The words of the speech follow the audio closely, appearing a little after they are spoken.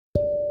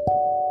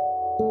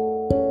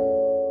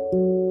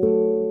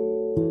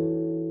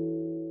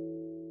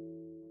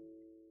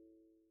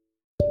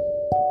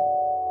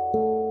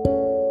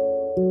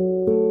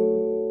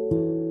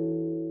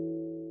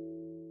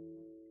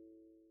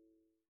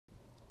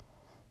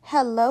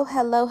Hello,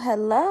 hello,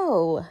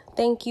 hello.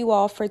 Thank you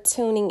all for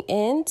tuning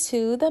in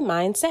to the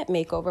Mindset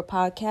Makeover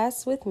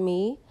podcast with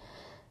me,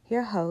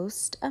 your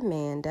host,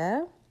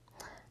 Amanda.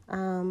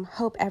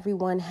 Hope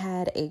everyone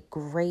had a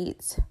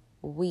great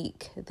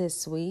week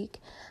this week.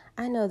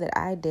 I know that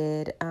I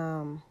did.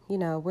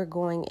 We're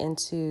going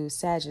into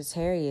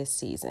Sagittarius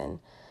season.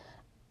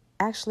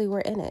 Actually, we're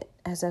in it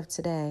as of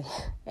today.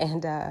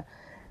 And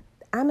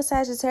I'm a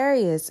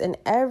Sagittarius, and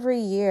every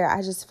year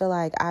I just feel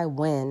like I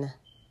win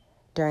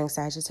during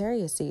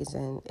Sagittarius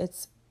season.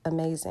 It's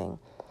amazing.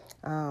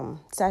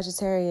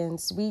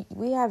 Sagittarians,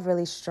 we have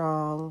really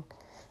strong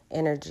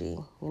energy.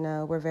 You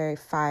know, we're very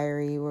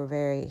fiery. We're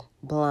very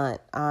blunt,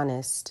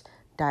 honest,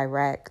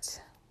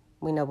 direct.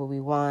 We know what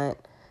we want.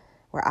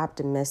 We're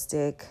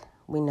optimistic.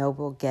 We know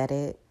we'll get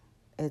it.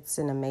 It's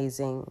an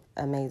amazing,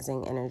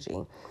 amazing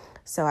energy.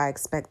 So I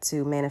expect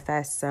to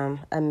manifest some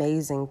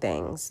amazing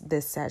things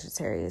this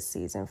Sagittarius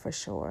season for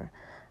sure.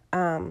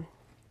 I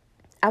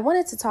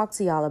wanted to talk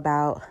to y'all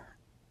about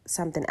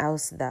something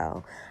else,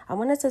 though. I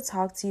wanted to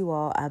talk to you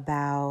all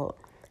about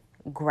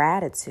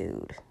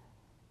gratitude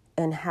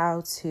and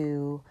how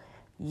to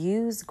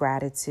use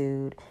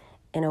gratitude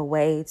in a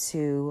way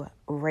to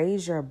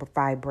raise your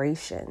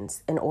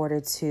vibrations in order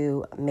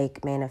to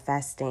make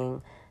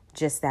manifesting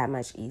just that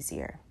much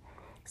easier.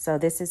 So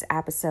this is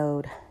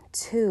episode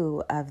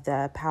 2 of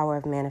the Power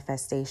of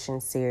Manifestation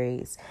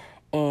series,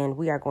 and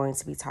we are going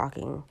to be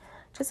talking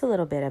just a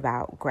little bit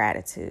about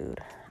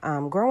gratitude.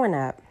 Growing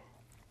up,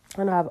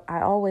 and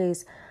I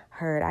always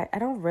heard, I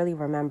don't really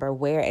remember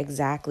where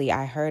exactly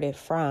I heard it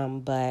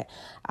from, but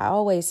I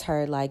always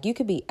heard like you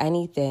could be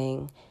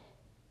anything,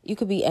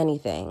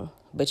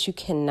 but you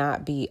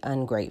cannot be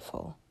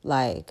ungrateful.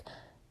 Like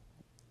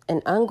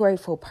an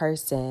ungrateful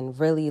person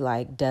really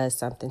like does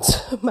something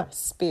to my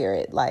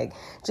spirit. Like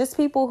just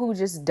people who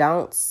just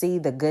don't see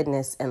the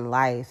goodness in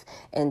life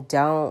and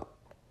don't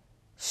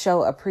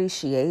show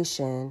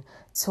appreciation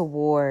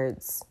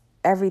towards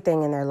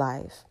everything in their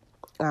life.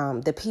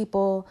 The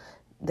people,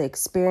 the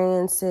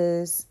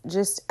experiences,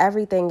 just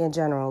everything in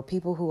general.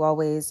 People who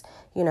always,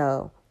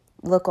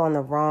 look on the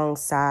wrong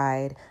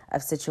side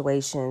of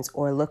situations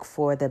or look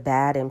for the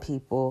bad in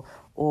people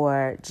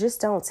or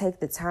just don't take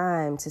the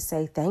time to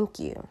say thank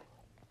you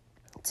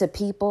to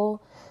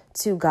people,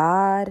 to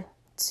God,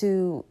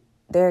 to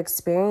their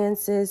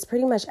experiences,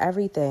 pretty much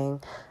everything.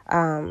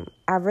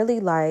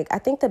 I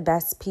think the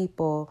best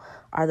people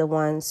are the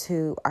ones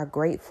who are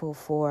grateful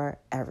for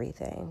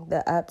everything,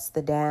 the ups,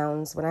 the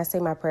downs. When I say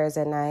my prayers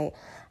at night,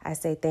 I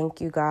say, thank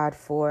you, God,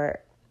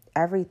 for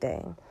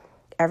everything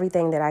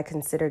that I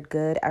considered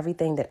good,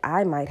 everything that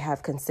I might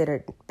have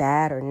considered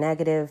bad or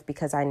negative,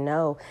 because I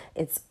know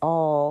it's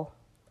all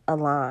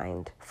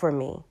aligned for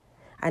me.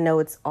 I know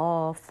it's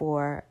all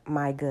for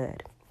my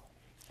good.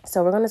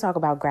 So we're going to talk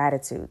about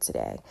gratitude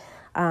today.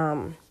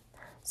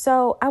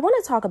 So I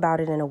want to talk about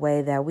it in a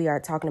way that we are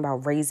talking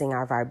about raising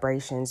our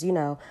vibrations. You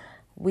know,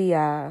 we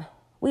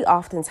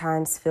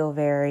oftentimes feel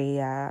very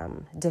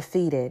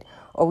defeated,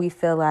 or we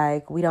feel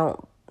like we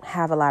don't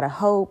have a lot of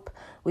hope.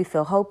 We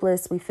feel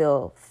hopeless. We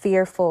feel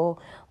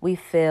fearful. We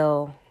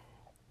feel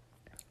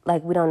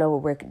like we don't know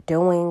what we're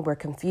doing. We're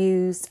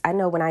confused. I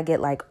know when I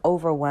get like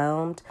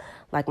overwhelmed,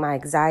 like my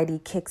anxiety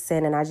kicks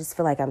in and I just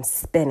feel like I'm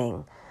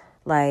spinning.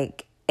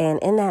 And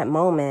in that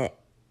moment,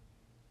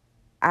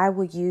 I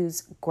would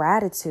use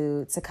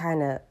gratitude to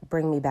kind of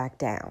bring me back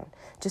down,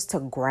 just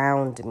to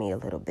ground me a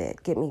little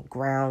bit, get me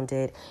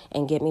grounded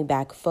and get me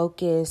back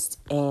focused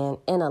and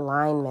in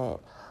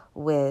alignment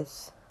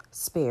with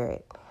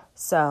spirit.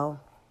 So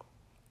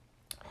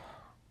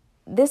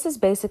this is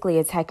basically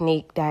a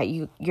technique that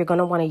you're going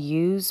to want to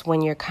use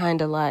when you're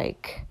kind of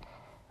like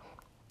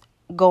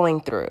going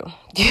through,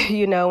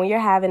 when you're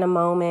having a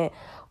moment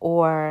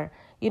or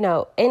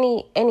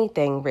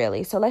anything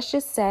really. So let's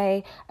just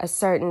say a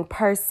certain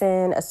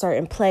person, a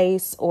certain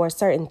place, or a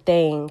certain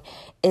thing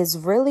is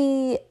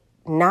really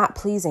not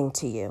pleasing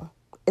to you.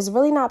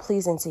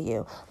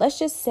 Let's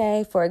just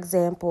say, for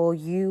example,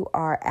 you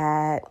are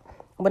at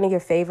one of your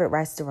favorite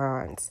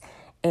restaurants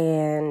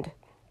and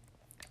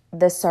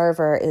the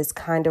server is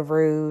kind of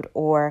rude,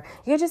 or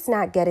you're just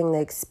not getting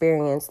the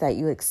experience that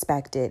you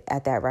expected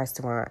at that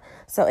restaurant.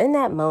 So in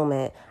that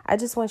moment, I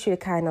just want you to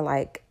kind of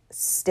like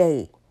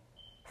state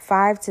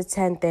 5 to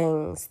 10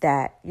 things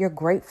that you're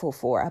grateful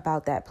for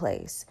about that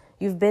place.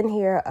 You've been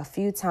here a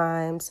few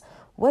times.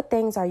 What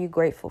things are you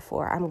grateful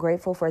for? I'm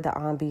grateful for the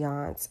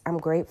ambiance. I'm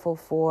grateful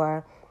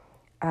for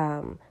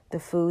the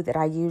food that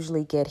I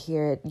usually get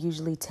here. It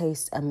usually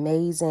tastes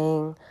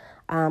amazing.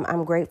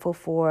 I'm grateful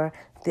for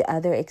the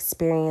other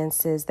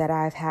experiences that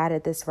I've had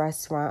at this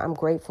restaurant. I'm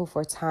grateful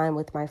for time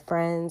with my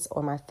friends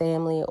or my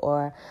family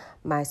or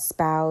my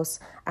spouse.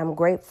 I'm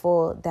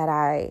grateful that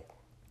I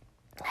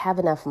have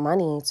enough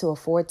money to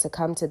afford to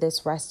come to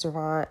this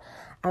restaurant.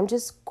 I'm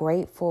just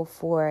grateful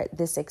for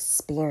this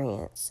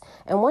experience.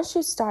 And once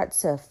you start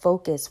to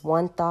focus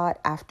one thought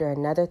after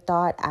another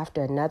thought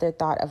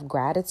of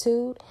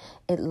gratitude,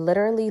 it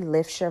literally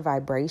lifts your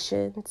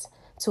vibrations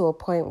to a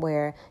point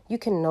where you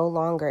can no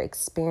longer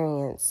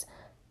experience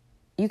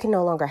you can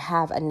no longer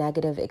have a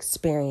negative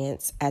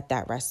experience at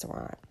that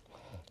restaurant.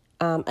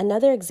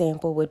 Another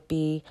example would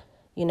be,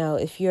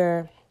 if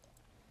you're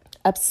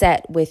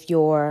upset with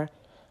your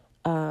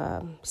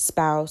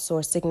spouse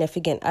or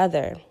significant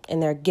other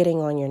and they're getting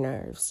on your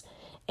nerves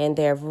and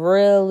they're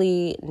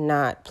really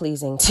not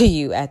pleasing to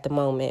you at the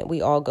moment.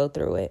 We all go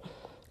through it.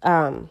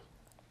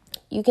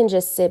 You can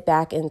just sit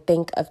back and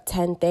think of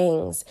 10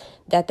 things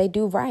that they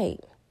do right.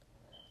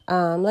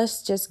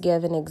 Let's just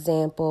give an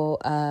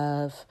example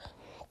of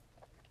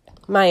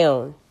my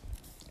own.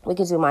 We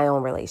could do my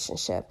own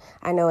relationship.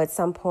 I know at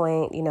some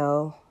point,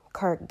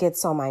 Kirk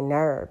gets on my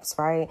nerves,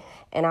 right?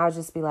 And I'll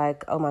just be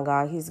like, oh my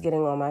God, he's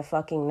getting on my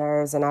fucking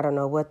nerves and I don't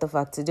know what the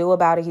fuck to do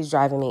about it. He's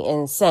driving me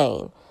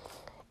insane.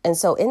 And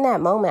so in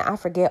that moment, I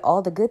forget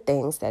all the good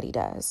things that he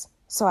does.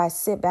 So I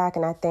sit back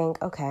and I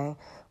think, okay,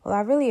 well,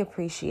 I really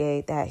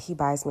appreciate that he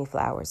buys me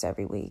flowers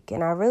every week.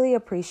 And I really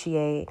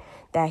appreciate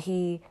that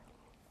he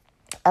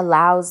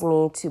allows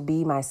me to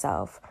be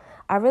myself.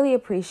 I really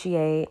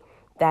appreciate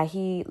that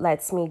he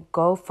lets me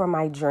go for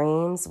my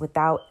dreams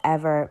without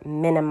ever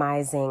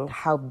minimizing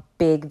how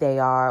big they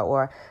are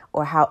or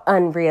how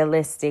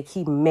unrealistic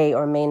he may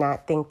or may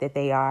not think that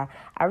they are.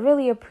 I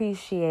really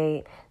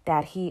appreciate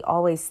that he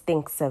always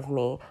thinks of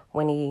me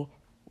when he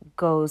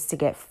goes to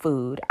get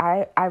food.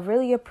 I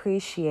really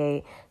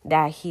appreciate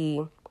that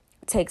he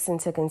takes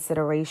into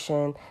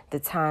consideration the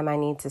time I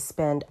need to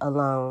spend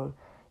alone.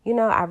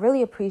 I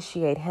really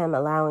appreciate him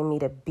allowing me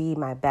to be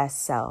my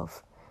best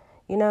self.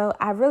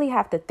 I really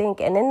have to think.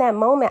 And in that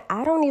moment,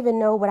 I don't even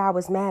know what I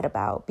was mad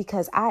about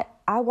because I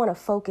want to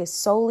focus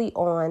solely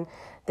on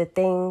the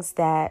things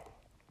that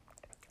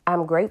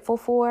I'm grateful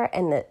for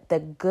and the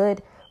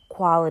good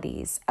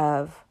qualities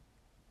of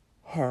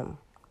him.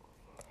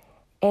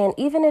 And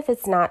even if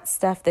it's not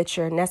stuff that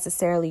you're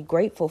necessarily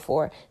grateful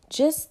for,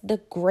 just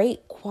the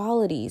great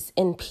qualities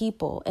in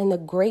people and the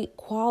great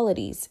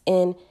qualities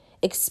in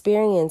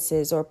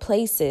experiences or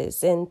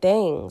places and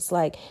things,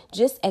 like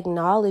just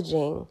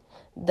acknowledging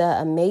the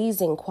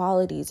amazing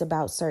qualities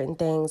about certain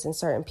things and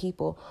certain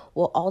people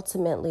will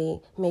ultimately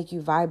make you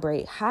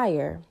vibrate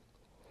higher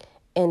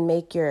and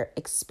make your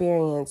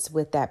experience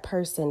with that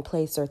person,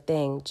 place, or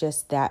thing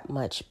just that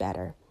much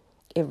better.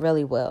 It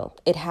really will.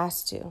 It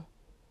has to.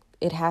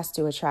 It has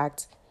to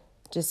attract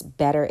just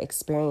better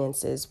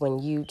experiences when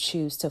you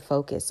choose to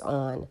focus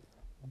on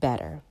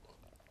better.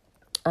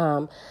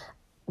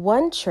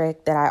 One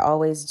trick that I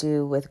always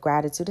do with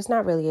gratitude, it's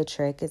not really a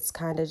trick. It's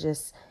kind of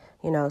just,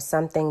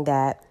 something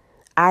that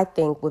I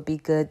think would be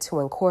good to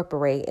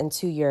incorporate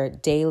into your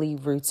daily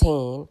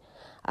routine,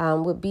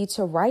 would be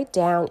to write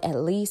down at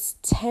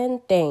least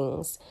 10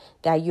 things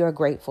that you're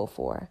grateful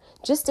for,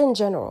 just in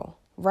general.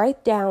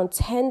 Write down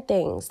 10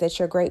 things that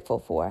you're grateful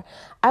for.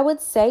 I would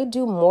say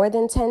do more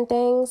than 10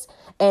 things.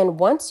 And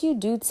once you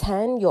do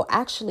 10, you'll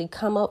actually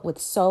come up with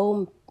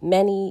so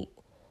many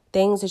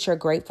things that you're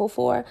grateful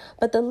for.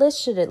 But the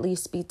list should at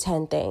least be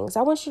 10 things.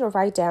 I want you to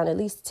write down at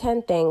least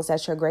 10 things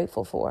that you're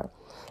grateful for.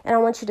 And I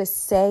want you to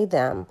say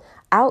them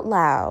out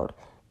loud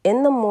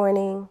in the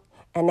morning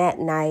and at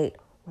night,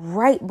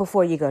 right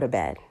before you go to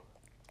bed.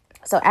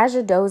 So as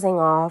you're dozing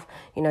off,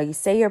 you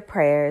say your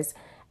prayers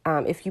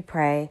if you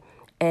pray.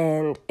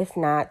 And if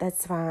not,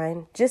 that's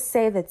fine. Just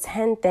say the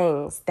 10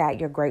 things that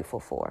you're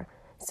grateful for.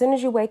 As soon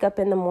as you wake up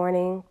in the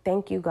morning,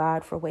 thank you,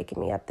 God, for waking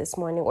me up this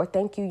morning. Or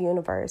thank you,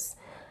 universe.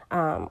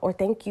 Or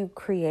thank you,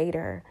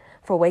 creator,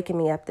 for waking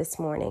me up this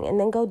morning. And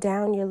then go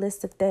down your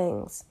list of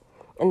things.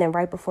 And then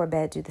right before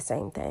bed, do the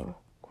same thing.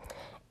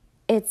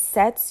 It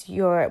sets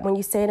when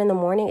you say it in the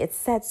morning, it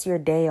sets your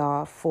day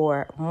off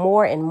for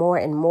more and more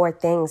and more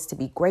things to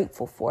be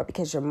grateful for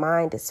because your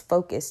mind is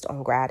focused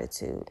on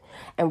gratitude.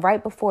 And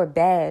right before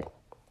bed,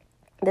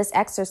 this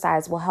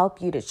exercise will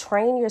help you to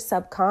train your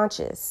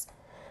subconscious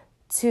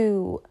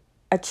to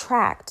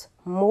attract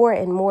more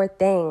and more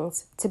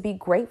things to be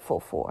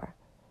grateful for.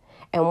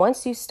 And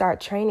once you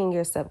start training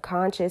your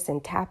subconscious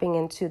and tapping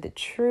into the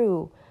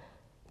true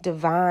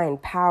divine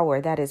power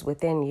that is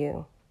within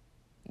you,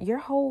 your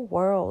whole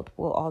world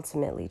will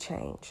ultimately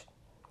change.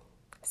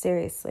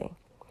 Seriously.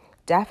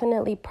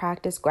 Definitely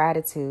practice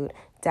gratitude.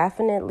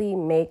 Definitely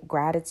make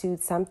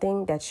gratitude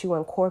something that you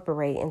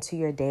incorporate into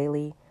your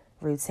daily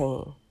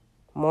routine.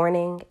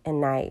 Morning and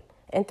night,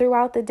 and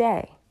throughout the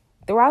day.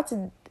 Throughout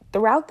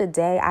the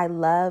day, I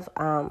love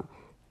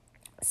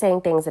saying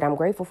things that I'm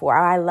grateful for.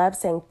 I love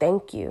saying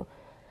thank you.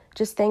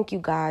 Just thank you,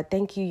 God.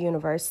 Thank you,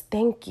 universe.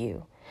 Thank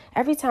you.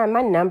 Every time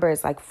my number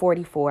is like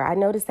 44. I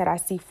notice that I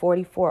see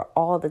 44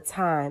 all the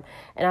time.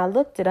 And I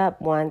looked it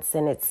up once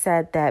and it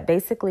said that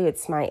basically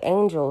it's my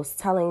angels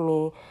telling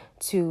me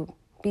to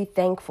be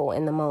thankful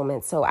in the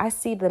moment. So I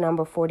see the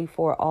number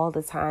 44 all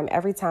the time.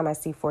 Every time I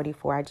see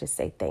 44, I just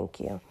say thank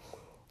you.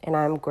 And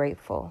I'm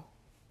grateful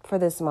for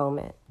this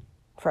moment,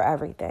 for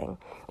everything.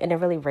 And it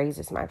really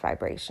raises my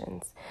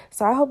vibrations.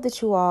 So I hope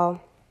that you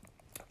all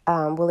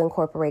will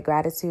incorporate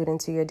gratitude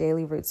into your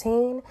daily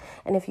routine.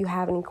 And if you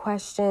have any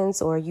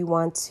questions or you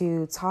want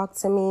to talk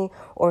to me,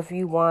 or if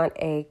you want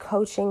a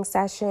coaching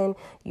session,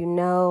 you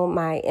know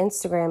my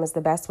Instagram is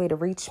the best way to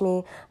reach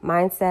me.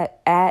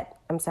 At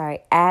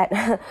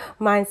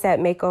Mindset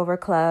Makeover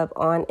Club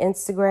on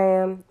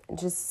Instagram.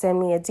 Just send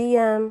me a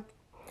DM.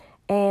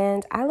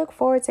 And I look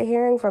forward to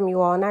hearing from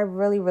you all. And I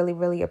really, really,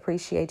 really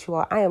appreciate you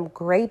all. I am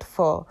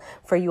grateful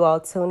for you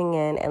all tuning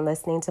in and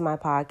listening to my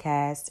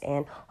podcast.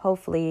 And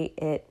hopefully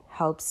it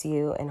helps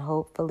you. And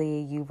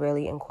hopefully you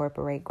really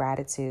incorporate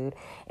gratitude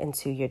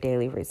into your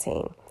daily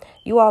routine.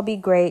 You all be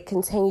great.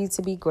 Continue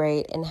to be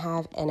great and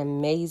have an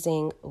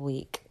amazing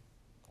week.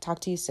 Talk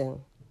to you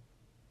soon.